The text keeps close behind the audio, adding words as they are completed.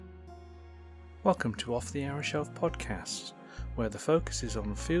Welcome to Off the Arrow Shelf podcast, where the focus is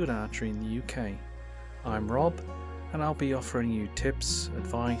on field archery in the UK. I'm Rob, and I'll be offering you tips,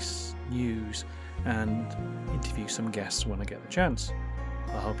 advice, news, and interview some guests when I get the chance.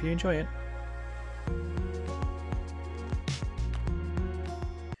 I hope you enjoy it.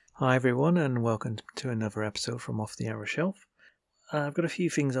 Hi everyone, and welcome to another episode from Off the Arrow Shelf. I've got a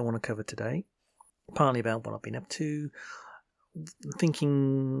few things I want to cover today, partly about what I've been up to,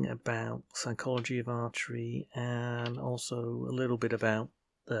 thinking about psychology of archery, and also a little bit about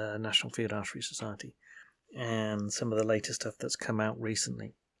the National Field Archery Society and some of the latest stuff that's come out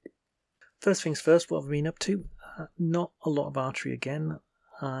recently. First things first, what have I been up to? Not a lot of archery again,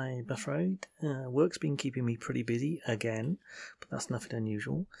 I'm afraid. Work's been keeping me pretty busy again, but that's nothing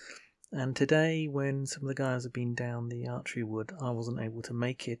unusual. And today, when some of the guys have been down the archery wood, I wasn't able to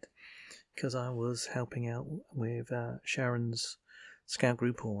make it because I was helping out with Sharon's scout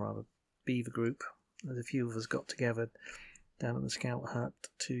group, or rather beaver group. There's a few of us got together down at the scout hut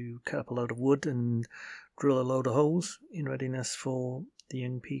to cut up a load of wood and drill a load of holes in readiness for the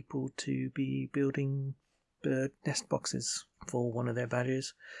young people to be building bird nest boxes for one of their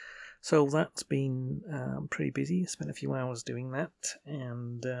badges. So that's been pretty busy. I spent a few hours doing that,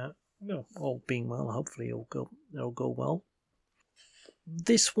 and all being well, hopefully it'll go well.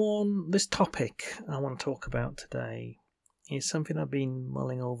 This topic I want to talk about today is something I've been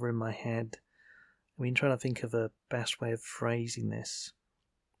mulling over in my head. I've been trying to think of a best way of phrasing this.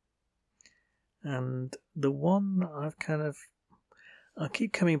 And the one I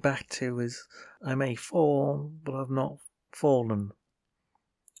keep coming back to is, I may fall, but I've not fallen.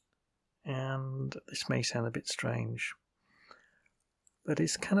 And this may sound a bit strange, but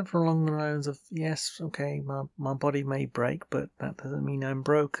it's kind of along the lines of, yes, okay, my body may break, but that doesn't mean I'm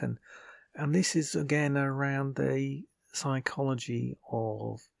broken. And this is, again, around the psychology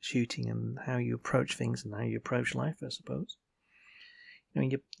of shooting and how you approach things and how you approach life, I suppose.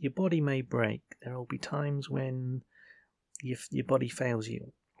 Your body may break. There will be times when your body fails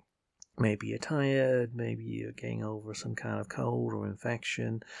you. Maybe you're tired, maybe you're getting over some kind of cold or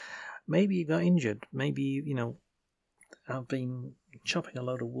infection, maybe you got injured, maybe, I've been chopping a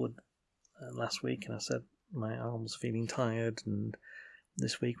load of wood last week, and I said my arm's feeling tired, and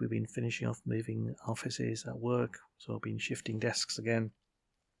this week we've been finishing off moving offices at work, so I've been shifting desks again,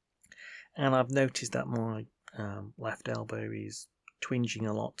 and I've noticed that my left elbow is twinging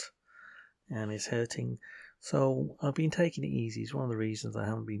a lot and is hurting, so I've been taking it easy. It's one of the reasons I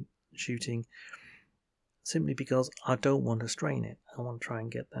haven't been shooting, simply because I don't want to strain it. I want to try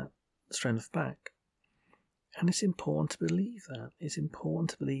and get that strength back. And it's important to believe that. It's important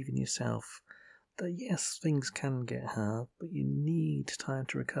to believe in yourself that yes, things can get hard, but you need time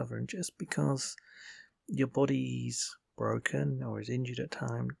to recover. And just because your body's broken or is injured at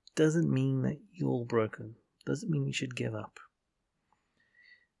times doesn't mean that you're broken. Doesn't mean you should give up.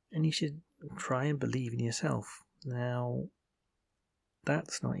 And you should try and believe in yourself. Now,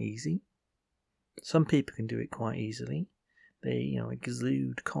 that's not easy. Some people can do it quite easily. They,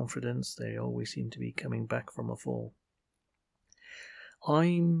 exude confidence. They always seem to be coming back from a fall.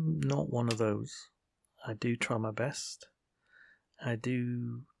 I'm not one of those. I do try my best. I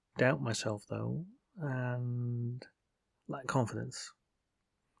do doubt myself, though, and lack confidence.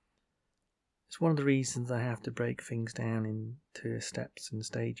 It's one of the reasons I have to break things down into steps and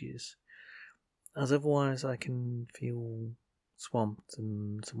stages, as otherwise I can feel swamped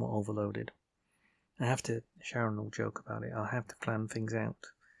and somewhat overloaded. Sharon will joke about it, I'll have to plan things out.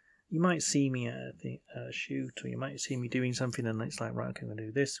 You might see me at a shoot, or you might see me doing something and it's like, right, okay, we're going to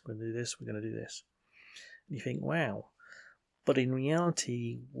do this, we're going to do this, we're going to do this. And you think, wow. But in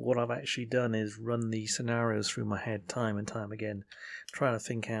reality, what I've actually done is run these scenarios through my head time and time again, trying to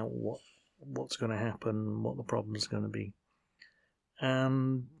think out what's going to happen, what the problem's going to be.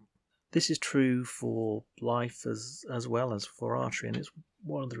 And this is true for life as well as for archery, and it's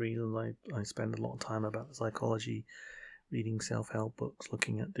one of the reasons I spend a lot of time about psychology, reading self-help books,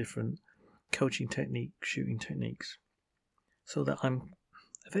 looking at different coaching techniques, shooting techniques, so that I'm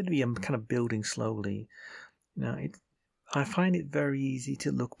kind of building slowly. I find it very easy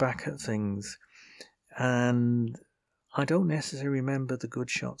to look back at things, and I don't necessarily remember the good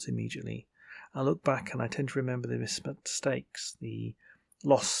shots immediately. I look back and I tend to remember the mistakes, the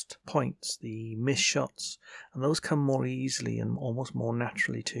lost points, the missed shots, and those come more easily and almost more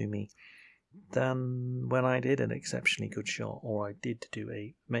naturally to me than when I did an exceptionally good shot, or I did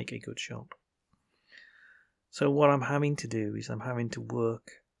make a good shot. So what I'm having to do is I'm having to work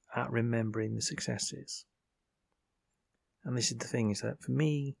at remembering the successes. And this is the thing, is that for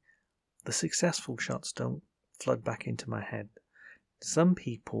me, the successful shots don't flood back into my head. Some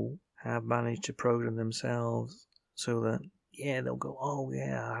people have managed to program themselves so that, yeah, they'll go, oh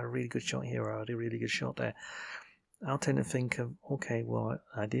yeah, I had a really good shot here, or I had a really good shot there. I'll tend to think of, okay, well,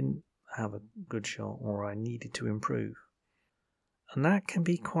 I didn't have a good shot, or I needed to improve. And that can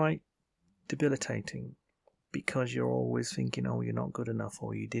be quite debilitating, because you're always thinking, oh, you're not good enough,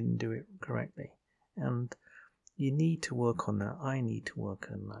 or you didn't do it correctly. And you need to work on that. I need to work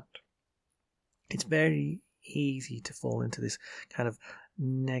on that. It's very easy to fall into this kind of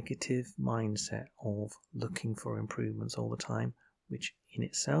negative mindset of looking for improvements all the time, which in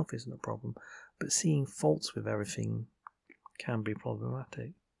itself isn't a problem, but seeing faults with everything can be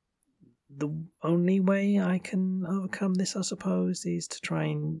problematic. The only way I can overcome this, I suppose, is to try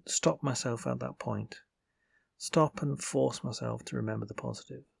and stop myself at that point. Stop and force myself to remember the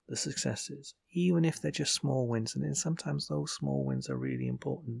positive, the successes, even if they're just small wins, and then sometimes those small wins are really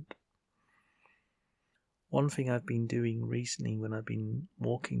important. One thing I've been doing recently when I've been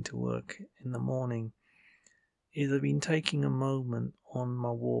walking to work in the morning is I've been taking a moment on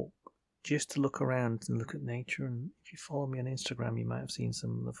my walk just to look around and look at nature. And if you follow me on Instagram, you might have seen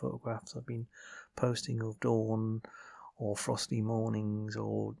some of the photographs I've been posting of dawn or frosty mornings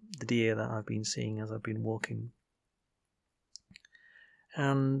or the deer that I've been seeing as I've been walking.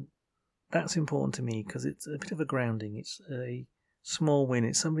 And that's important to me because it's a bit of a grounding. It's a small win.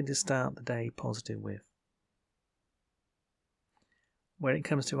 It's something to start the day positive with. When it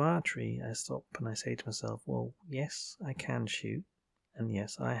comes to archery, I stop and I say to myself, well, yes, I can shoot. And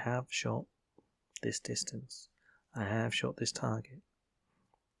yes, I have shot this distance. I have shot this target.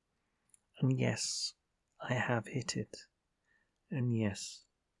 And yes, I have hit it. And yes,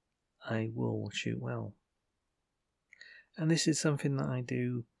 I will shoot well. And this is something that I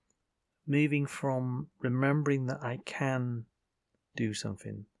do, moving from remembering that I can do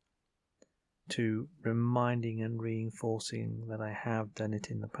something to reminding and reinforcing that I have done it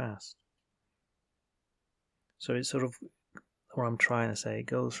in the past. So it's sort of what I'm trying to say. It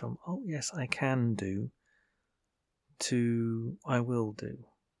goes from, oh yes, I can do, to I will do.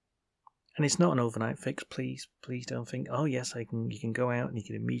 And it's not an overnight fix. Please don't think, oh yes, you can go out and you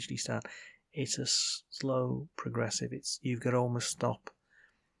can immediately start. It's a slow, progressive. You've got to almost stop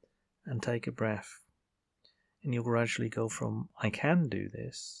and take a breath. And you'll gradually go from I can do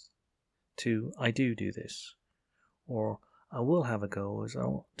this to I do this, or I will have a go,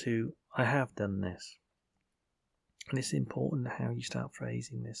 to I have done this. And it's important how you start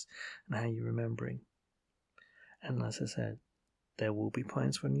phrasing this and how you're remembering. And as I said, there will be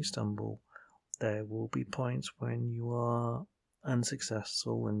points when you stumble. There will be points when you are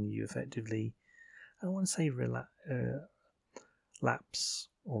unsuccessful and you effectively, I don't want to say lapse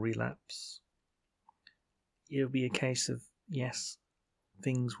or relapse. It'll be a case of, yes,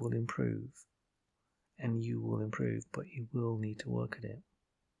 things will improve and you will improve, but you will need to work at it.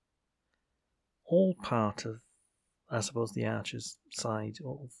 All part of, I suppose, the archer's side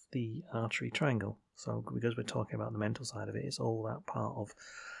of the archery triangle. So because we're talking about the mental side of it, it's all that part of,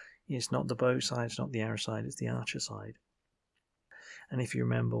 it's not the bow side, it's not the arrow side, it's the archer side. And if you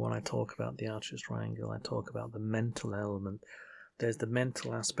remember when I talk about the archer's triangle, I talk about the mental element. There's the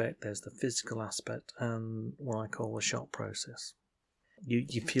mental aspect, there's the physical aspect, and what I call the shot process.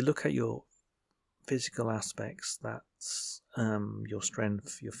 If you look at your physical aspects, that's your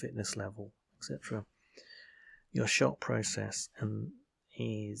strength, your fitness level, etc. Your shot process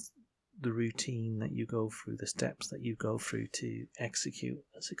is the routine that you go through, the steps that you go through to execute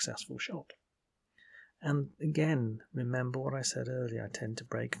a successful shot. And again, remember what I said earlier, I tend to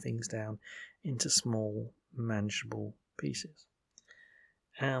break things down into small, manageable pieces.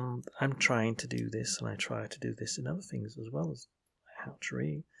 And I'm trying to do this, and I try to do this in other things as well as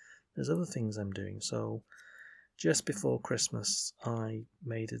archery. There's other things I'm doing. So just before Christmas, I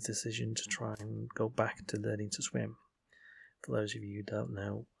made a decision to try and go back to learning to swim. For those of you who don't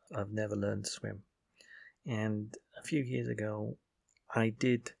know, I've never learned to swim. And a few years ago, I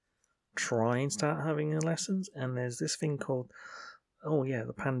did try and start having lessons, and there's this thing called,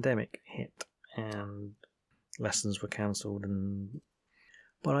 the pandemic hit, and lessons were cancelled.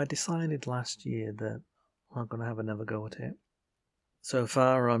 But I decided last year that I'm going to have another go at it. So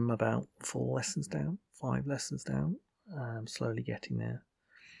far, I'm about 5 lessons down. I'm slowly getting there.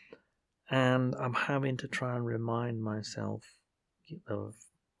 And I'm having to try and remind myself of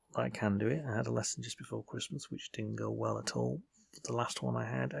I can do it. I had a lesson just before Christmas, which didn't go well at all. The last one I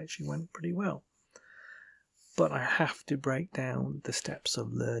had actually went pretty well. But I have to break down the steps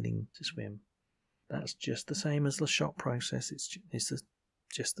of learning to swim. That's just the same as the shot process. It's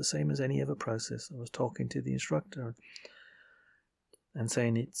just the same as any other process. I was talking to the instructor and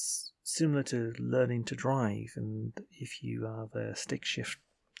saying it's similar to learning to drive, and if you have a stick shift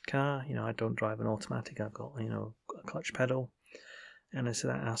car. I don't drive an automatic. I've got, a clutch pedal. And it's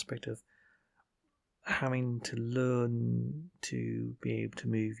that aspect of having to learn to be able to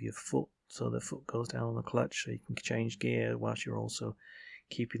move your foot so the foot goes down on the clutch so you can change gear whilst you're also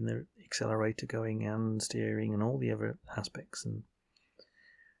keeping the accelerator going and steering and all the other aspects. And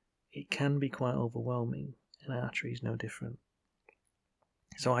it can be quite overwhelming, and archery is no different.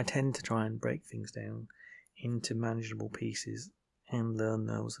 So I tend to try and break things down into manageable pieces and learn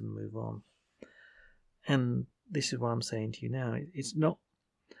those and move on. And this is what I'm saying to you now.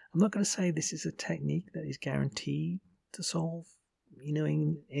 I'm not going to say this is a technique that is guaranteed to solve,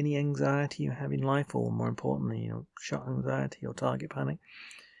 any anxiety you have in life, or more importantly, shot anxiety or target panic.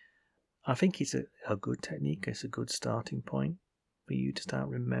 I think it's a good technique. It's a good starting point for you to start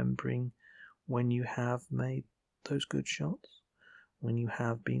remembering when you have made those good shots, when you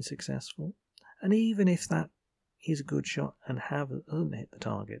have been successful. And even if that is a good shot and hasn't hit the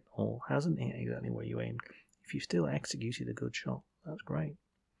target or hasn't hit exactly where you aimed, if you still executed a good shot, that's great.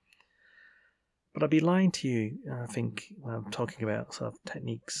 But I'd be lying to you, I think, when I'm talking about sort of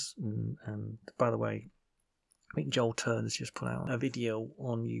techniques. And by the way, I think Joel Turner's just put out a video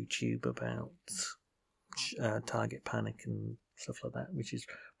on YouTube about target panic and stuff like that, which is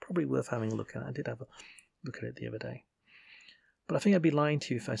probably worth having a look at. I did have a look at it the other day. But I think I'd be lying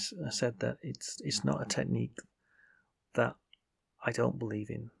to you if I said that it's not a technique that I don't believe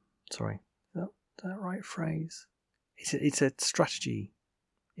in. Sorry, is that right phrase? It's a strategy.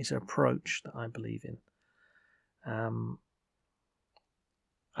 It's an approach that I believe in. I'm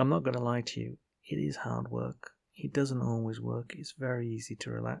not going to lie to you. It is hard work. It doesn't always work. It's very easy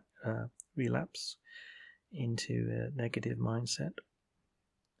to relapse into a negative mindset.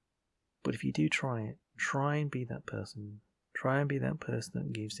 But if you do try it, try and be that person. Try and be that person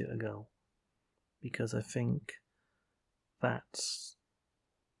that gives it a go. Because I think that's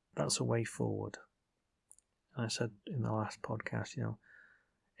a way forward. And I said in the last podcast,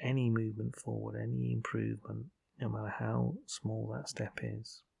 any movement forward, any improvement, no matter how small that step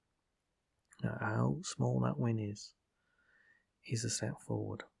is, no matter how small that win is a step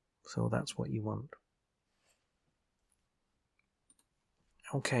forward. So that's what you want.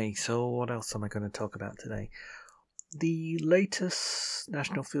 Okay, so what else am I going to talk about today? The latest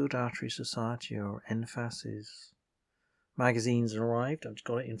National Field Archery Society, or NFAS, magazine's arrived. I've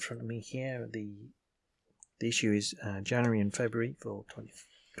got it in front of me here. The issue is January and February for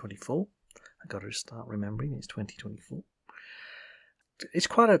 2024. I got to start remembering it's 2024. It's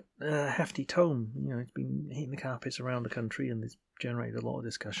quite a hefty tome. It's been hitting the carpets around the country, and it's generated a lot of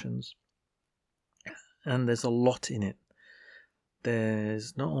discussions. And there's a lot in it.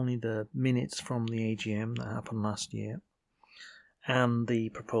 There's not only the minutes from the AGM that happened last year, and the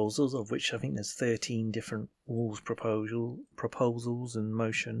proposals, of which I think there's 13 different rules proposals and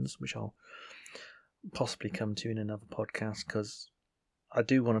motions, which I'll possibly come to in another podcast, because I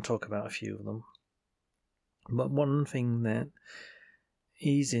do want to talk about a few of them. But one thing that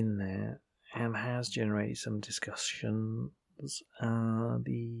is in there and has generated some discussions,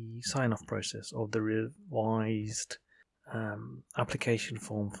 the sign-off process of the revised application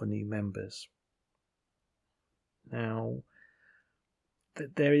form for new members. Now,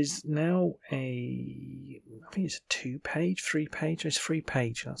 there is now I think it's a 3-page, it's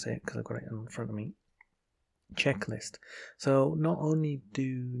 3-page, that's it, because I've got it in front of me, checklist. So not only do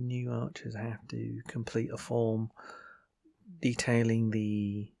new archers have to complete a form giving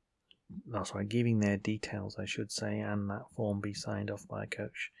their details, I should say, and that form be signed off by a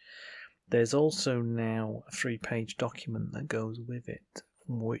coach. There's also now a 3-page document that goes with it,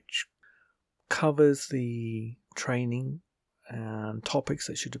 which covers the training and topics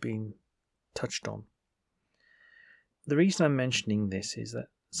that should have been touched on. The reason I'm mentioning this is that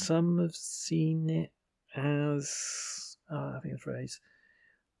some have seen it as, I think the phrase,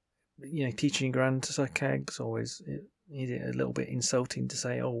 teaching grand to suck eggs, always is it a little bit insulting to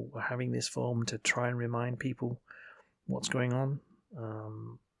say, we're having this form to try and remind people what's going on.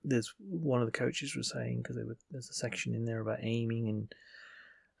 There's one of the coaches was saying, because there's a section in there about aiming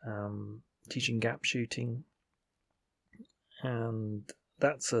and teaching gap shooting, and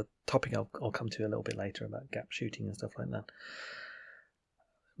that's a topic I'll come to a little bit later about gap shooting and stuff like that.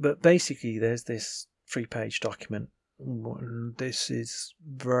 But basically, there's this 3-page document. This is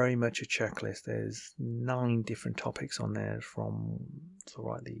very much a checklist. There's 9 different topics on there, from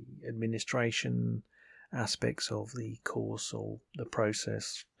the administration aspects of the course or the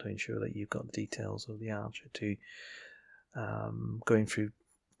process to ensure that you've got the details of the archer, to going through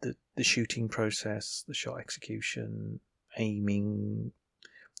the shooting process, the shot execution, aiming,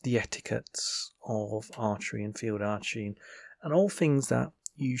 the etiquettes of archery and field archery, and all things that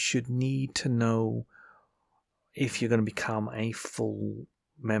you should need to know if you're going to become a full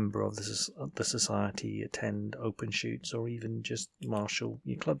member of the society, attend open shoots, or even just marshal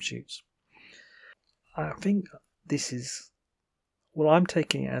your club shoots. I think this is, well, I'm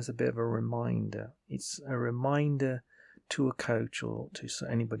taking it as a bit of a reminder. It's a reminder to a coach or to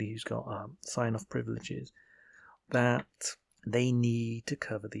anybody who's got sign-off privileges that they need to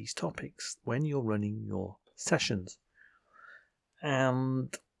cover these topics when you're running your sessions.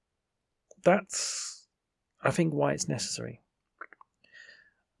 And that's, I think, why it's necessary.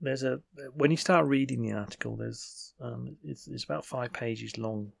 When you start reading the article, it's about 5 pages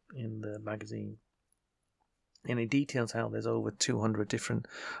long in the magazine, and it details how there's over 200 different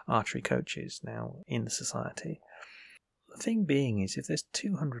archery coaches now in the society. The thing being is, if there's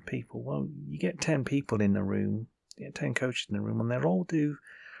 200 people, well, you get 10 people in the room, you get 10 coaches in the room, and they'll all do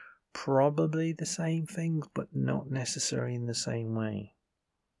probably the same things, but not necessarily in the same way.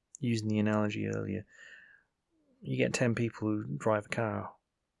 Using the analogy earlier, you get 10 people who drive a car.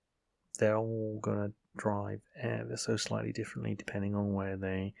 They're all going to drive ever so slightly differently depending on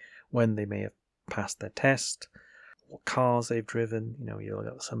when they may have passed their test, what cars they've driven. You'll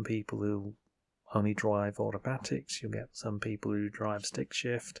get some people who only drive automatics, you'll get some people who drive stick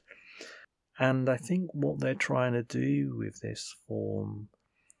shift. And I think what they're trying to do with this form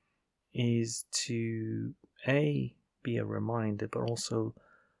is to be a reminder, but also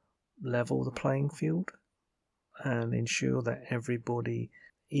level the playing field and ensure that everybody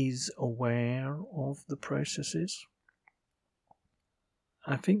is aware of the processes.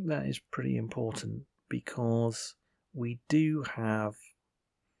 I think that is pretty important because we do have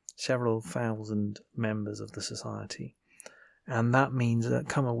several thousand members of the society, and that means that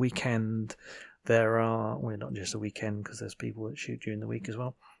come a weekend there are, well, not just a weekend, because there's people that shoot during the week as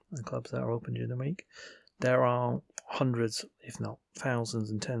well, and clubs that are open during the week. There are hundreds, if not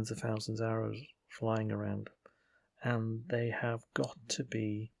thousands and tens of thousands of arrows flying around, and they have got to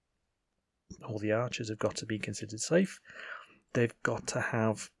be, all the archers have got to be considered safe. They've got to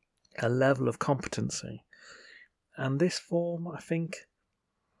have a level of competency, and this form, I think,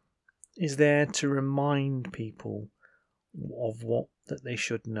 is there to remind people of what that they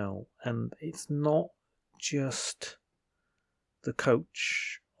should know. And it's not just the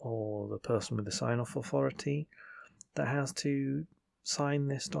coach or the person with the sign-off authority that has to sign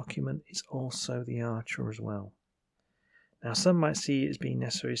this document, it's also the archer as well. Now, some might see it as being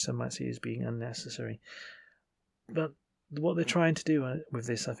necessary, some might see it as being unnecessary, but what they're trying to do with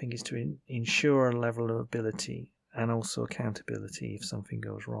this, I think, is to ensure a level of ability and also accountability if something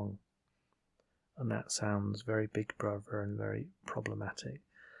goes wrong. And that sounds very Big Brother and very problematic.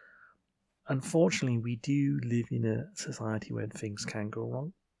 Unfortunately, we do live in a society where things can go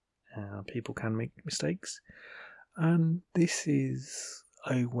wrong. People can make mistakes. And this is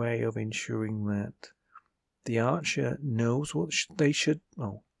a way of ensuring that the archer knows what they should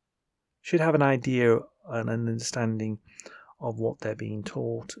have an idea and an understanding of what they're being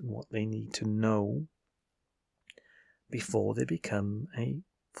taught and what they need to know before they become a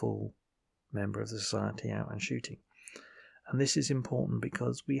full member of the society out and shooting. And this is important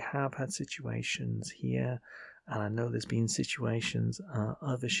because we have had situations here, and I know there's been situations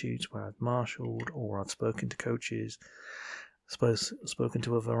other shoots where I've marshalled or I've spoken to coaches, spoken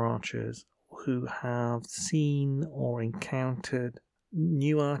to other archers who have seen or encountered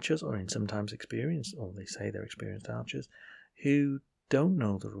new archers, or sometimes experienced, or they say they're experienced archers, who don't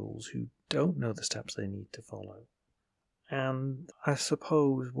know the rules, who don't know the steps they need to follow. And I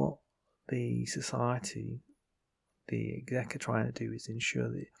suppose what the society, the exec, are trying to do is ensure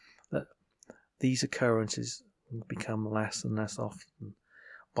that these occurrences become less and less often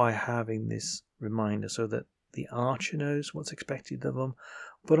by having this reminder, so that the archer knows what's expected of them,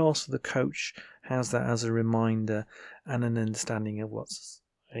 but also the coach has that as a reminder and an understanding of what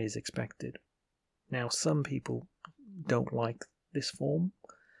is expected. Now, some people don't like this form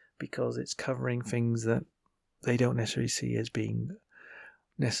because it's covering things that they don't necessarily see as being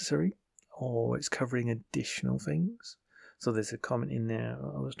necessary, or it's covering additional things. So there's a comment in there,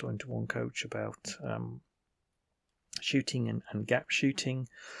 I was talking to one coach about shooting and gap shooting,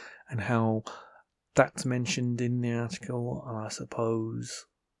 and how that's mentioned in the article. And I suppose,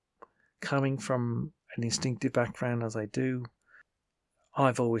 coming from an instinctive background as I do,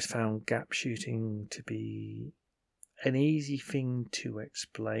 I've always found gap shooting to be an easy thing to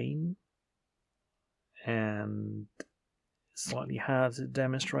explain and slightly hard to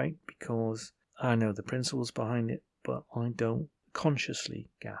demonstrate, because I know the principles behind it, but I don't consciously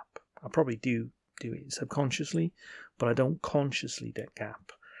gap. I probably do it subconsciously, but I don't consciously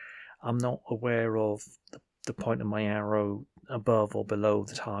gap. I'm not aware of the point of my arrow above or below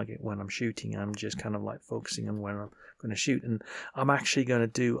the target when I'm shooting. I'm just kind of like focusing on where I'm going to shoot. And I'm actually going to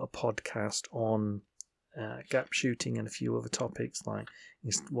do a podcast on gap shooting and a few other topics like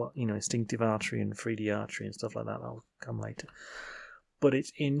instinctive archery and 3D archery and stuff like that. That'll come later. But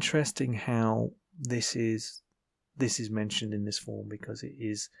it's interesting how this is mentioned in this form, because it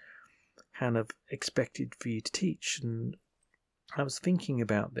is kind of expected for you to teach. And I was thinking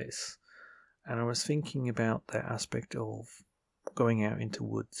about this, and I was thinking about that aspect of going out into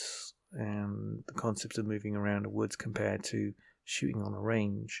woods and the concept of moving around the woods compared to shooting on a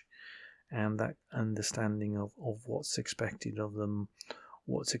range, and that understanding of what's expected of them,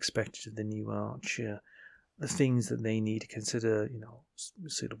 what's expected of the new archer, the things that they need to consider,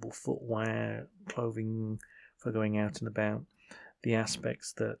 suitable footwear, clothing for going out and about, the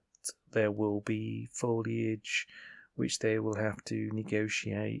aspects that there will be foliage which they will have to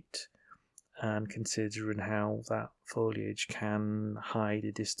negotiate, and considering how that foliage can hide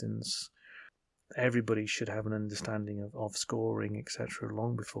a distance. Everybody should have an understanding of scoring, etc.,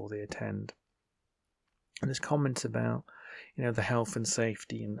 long before they attend. And there's comments about, the health and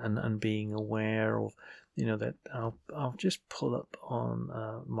safety and being aware of, that I'll just pull up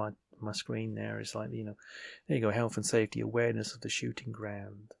on my screen there. It's like, there you go, health and safety, awareness of the shooting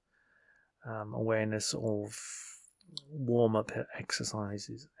ground, awareness of warm-up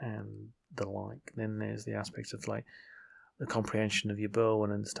exercises and the like. Then there's the aspects of like the comprehension of your bow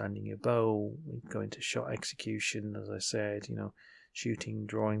and understanding your bow. We go into shot execution, as I said, shooting,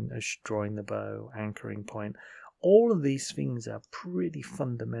 drawing the bow, anchoring point. All of these things are pretty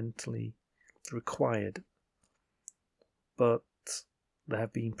fundamentally required, but they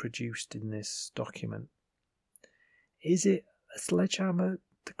have been produced in this document. Is it a sledgehammer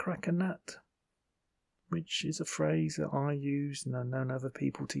to crack a nut? Which is a phrase that I use and I've known other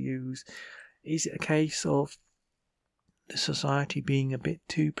people to use. Is it a case of the society being a bit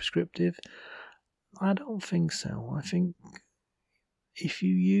too prescriptive? I don't think so. I think if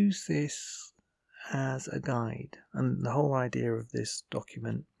you use this as a guide, and the whole idea of this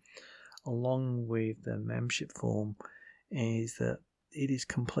document, along with the membership form, is that it is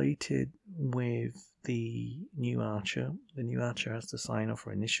completed with the new archer. The new archer has to sign off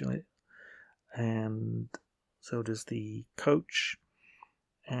or initial it, and so does the coach.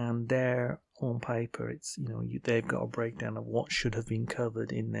 And there on paper, it's they've got a breakdown of what should have been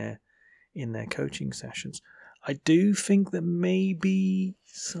covered in their coaching sessions. I do think that maybe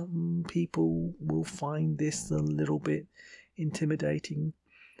some people will find this a little bit intimidating,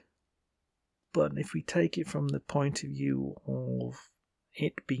 but if we take it from the point of view of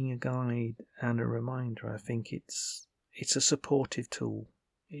it being a guide and a reminder, I think it's a supportive tool.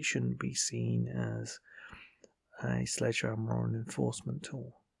 It shouldn't be seen as a sledgehammer or an enforcement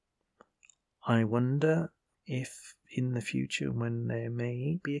tool. I wonder if in the future, when there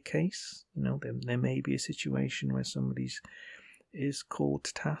may be a case, there may be a situation where somebody is called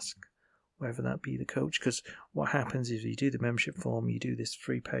to task, whether that be the coach, because what happens is you do the membership form, you do this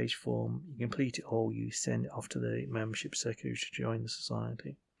 3-page form, you complete it all, you send it off to the membership secretary to join the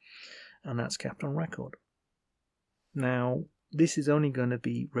society, and that's kept on record. Now, this is only going to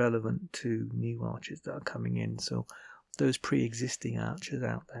be relevant to new archers that are coming in, so those pre-existing archers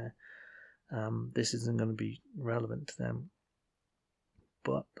out there, this isn't going to be relevant to them.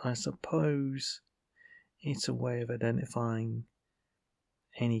 But I suppose it's a way of identifying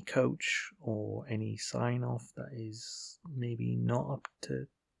any coach or any sign-off that is maybe not up to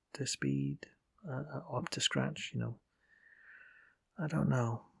speed, up to scratch, I don't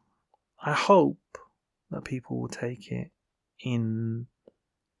know. I hope that people will take it in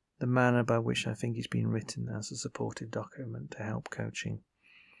the manner by which I think it's been written as a supportive document to help coaching.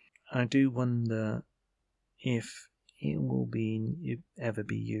 I do wonder if it will ever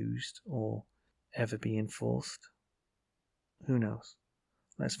be used or ever be enforced. Who knows?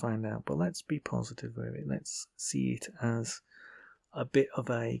 Let's find out. But let's be positive with it. Let's see it as a bit of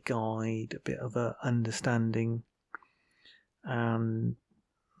a guide, a bit of a understanding, and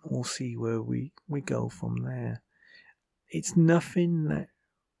we'll see where we go from there. It's nothing that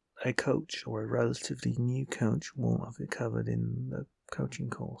a coach or a relatively new coach won't have covered in the coaching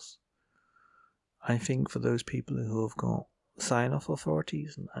course. I think for those people who have got sign-off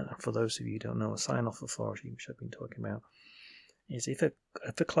authorities, and for those of you who don't know, a sign-off authority, which I've been talking about, is if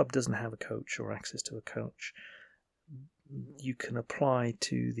a club doesn't have a coach or access to a coach, you can apply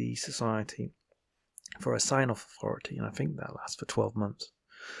to the society for a sign-off authority, and I think that lasts for 12 months.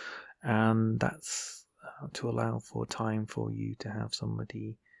 And that's to allow for time for you to have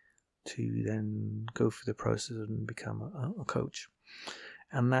somebody to then go through the process and become a coach.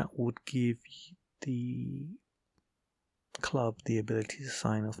 And that would give the club the ability to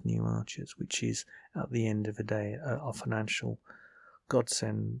sign off new archers, which is at the end of the day a financial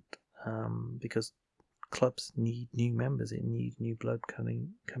godsend, because clubs need new members, it needs new blood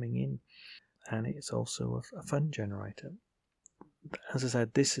coming in, and it's also a fund generator. As I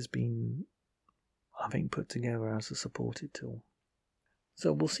said, this has been, I think, put together as a supported tool.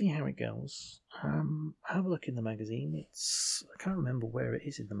 So we'll see how it goes. Have a look in the magazine. I can't remember where it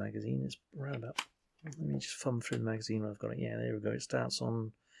is in the magazine. It's around about, let me just thumb through the magazine where I've got it. Yeah, there we go. It starts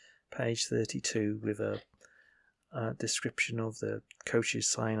on page 32 with a description of the coach's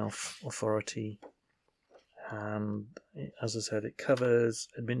sign-off authority. And as I said, it covers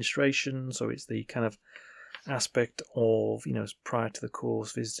administration, so it's the kind of aspect of, prior to the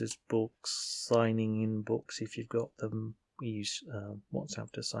course, visitors' books, signing in books if you've got them. We use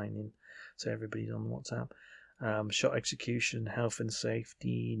WhatsApp to sign in, so everybody's on WhatsApp. Shot execution, health and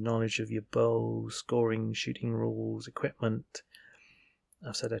safety, knowledge of your bow, scoring, shooting rules, equipment.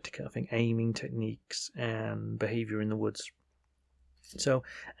 I've said etiquette, I think, aiming techniques, and behaviour in the woods. So,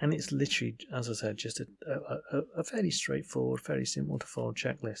 and it's literally, as I said, just a fairly straightforward, fairly simple to follow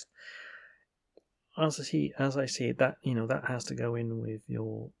checklist. As I see it, that that has to go in with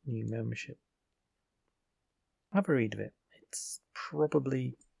your new membership. Have a read of it. It's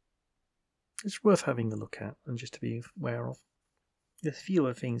worth having a look at and just to be aware of. There's a few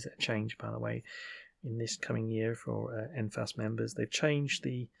other things that change, by the way, in this coming year for NFAS members. They've changed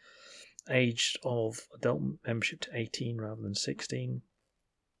the age of adult membership to 18 rather than 16.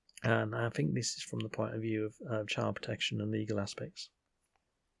 And I think this is from the point of view of child protection and legal aspects.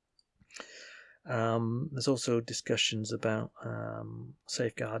 There's also discussions about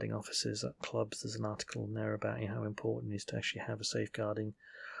safeguarding officers at clubs. There's an article in there about how important it is to actually have a safeguarding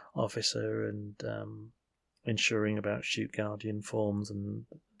officer, and ensuring about shoot guardian forms and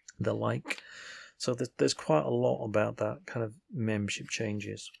the like. So there's quite a lot about that kind of membership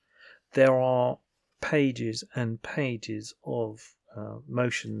changes. There are pages and pages of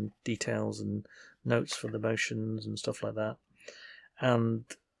motion details and notes for the motions and stuff like that, and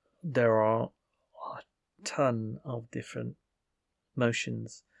there are a ton of different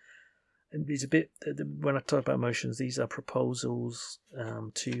motions. And it's a bit, when I talk about motions, these are proposals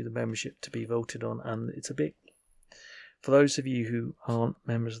to the membership to be voted on, and it's a bit, for those of you who aren't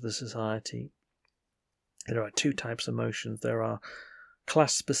members of the society, there are two types of motions. There are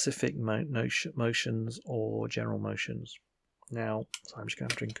class-specific motions or general motions. Now, I'm just going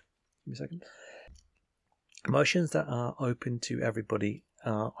to drink. Give me a second. Motions that are open to everybody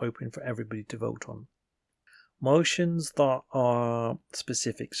are open for everybody to vote on. Motions that are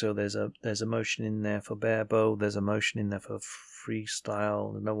specific, so there's a motion in there for bare bow, there's a motion in there for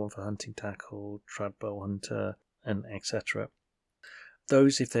freestyle, another one for hunting tackle, trad bow hunter, and etc.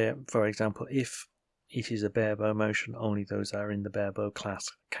 Those, if they're, for example, if it is a bare bow motion, only those that are in the bare bow class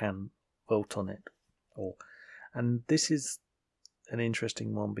can vote on it. And this is an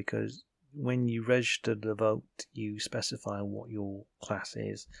interesting one, because when you register the vote, you specify what your class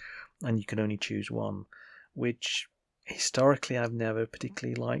is, and you can only choose one, which historically I've never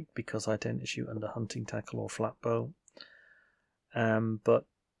particularly liked, because I tend to shoot under hunting tackle or flat bow. But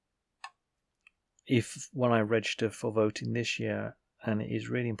when I register for voting this year, and it is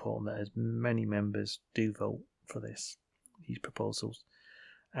really important that as many members do vote for these proposals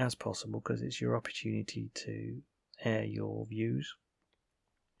as possible, because it's your opportunity to air your views.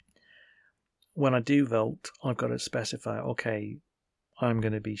 When I do vote, I've got to specify, okay, I'm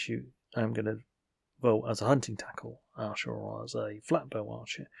going to vote as a hunting tackle archer or as a flat bow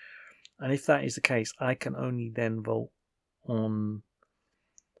archer. And if that is the case, I can only then vote on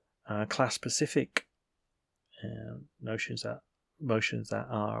class-specific motions that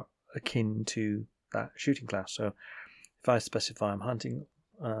are akin to that shooting class. So if I specify I'm hunting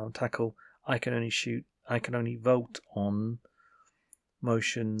tackle, I can only vote on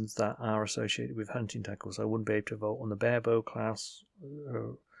motions that are associated with hunting tackles. I wouldn't be able to vote on the bare bow class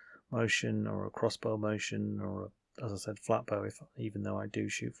motion, or a crossbow motion, or as I said, flat bow, even though I do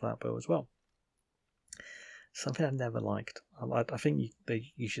shoot flat bow as well. Something I've never liked. I think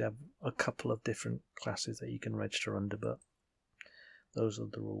you should have a couple of different classes that you can register under, but those are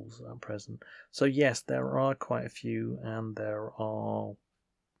the rules that are present. So yes, there are quite a few, and there are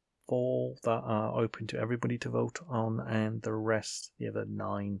 4 that are open to everybody to vote on, and the rest, the other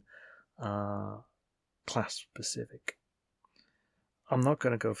 9, are class specific. I'm not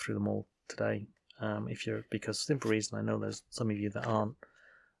going to go through them all today, because simple reason, I know there's some of you that aren't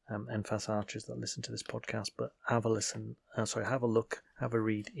NFAS archers that listen to this podcast, but have a look, have a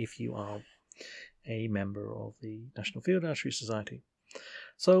read if you are a member of the National Field Archery Society.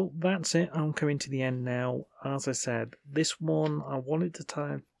 So that's it. I'm coming to the end now. As I said, this one, I wanted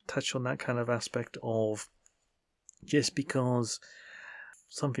to touch on that kind of aspect of just because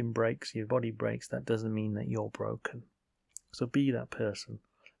something breaks, your body breaks, that doesn't mean that you're broken. So be that person.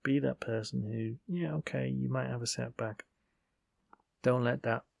 Be that person who, yeah, okay, you might have a setback. Don't let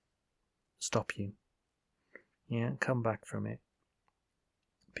that stop you. Yeah, come back from it.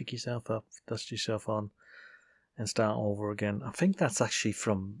 Pick yourself up, dust yourself on, and start over again. I think that's actually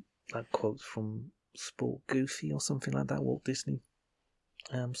from that quote from Sport Goofy or something like that, Walt Disney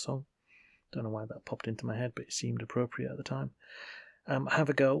song. Don't know why that popped into my head, but it seemed appropriate at the time. Have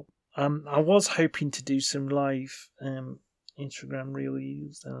a go. I was hoping to do some live Instagram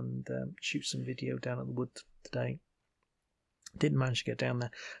reels and shoot some video down at the wood today. Didn't manage to get down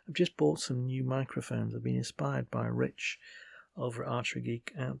there. I've just bought some new microphones. I've been inspired by Rich over at Archery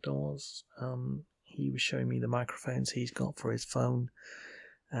Geek Outdoors. He was showing me the microphones he's got for his phone,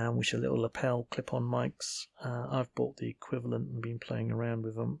 which are little lapel clip-on mics. I've bought the equivalent and been playing around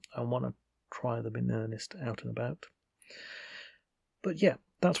with them. I want to try them in earnest out and about. But yeah,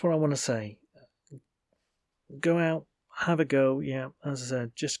 that's what I want to say. Go out, have a go. Yeah, as I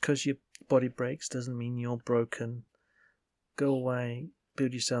said, just because your body breaks doesn't mean you're broken. Go away,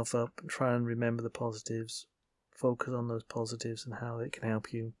 build yourself up, and try and remember the positives. Focus on those positives and how it can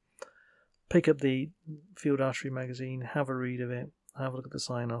help you. Pick up the Field Archery magazine, have a read of it, have a look at the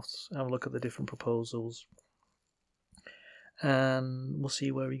sign-offs, have a look at the different proposals, and we'll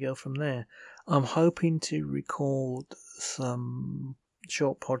see where we go from there. I'm hoping to record some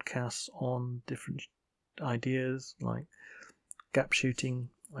short podcasts on different ideas like gap shooting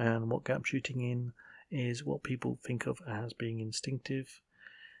and what gap shooting in is what people think of as being instinctive.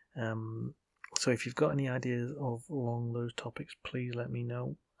 So if you've got any ideas along those topics, please let me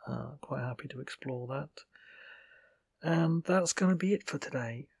know. Quite happy to explore that. And that's going to be it for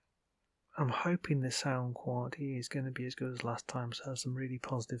today. I'm hoping the sound quality is going to be as good as last time, so I have some really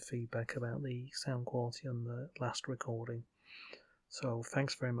positive feedback about the sound quality on the last recording. So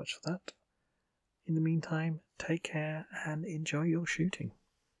thanks very much for that. In the meantime, take care and enjoy your shooting.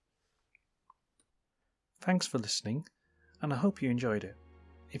 Thanks for listening, and I hope you enjoyed it.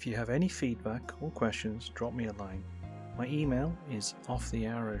 If you have any feedback or questions, drop me a line. My email is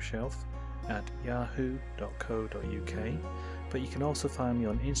offthearrowshelf@yahoo.co.uk, but you can also find me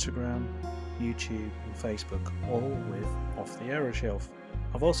on Instagram, YouTube and Facebook, all with Off the Arrow Shelf.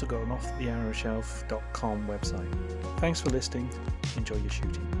 I've also got an offthearrowshelf.com website. Thanks for listening. Enjoy your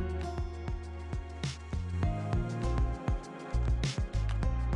shooting.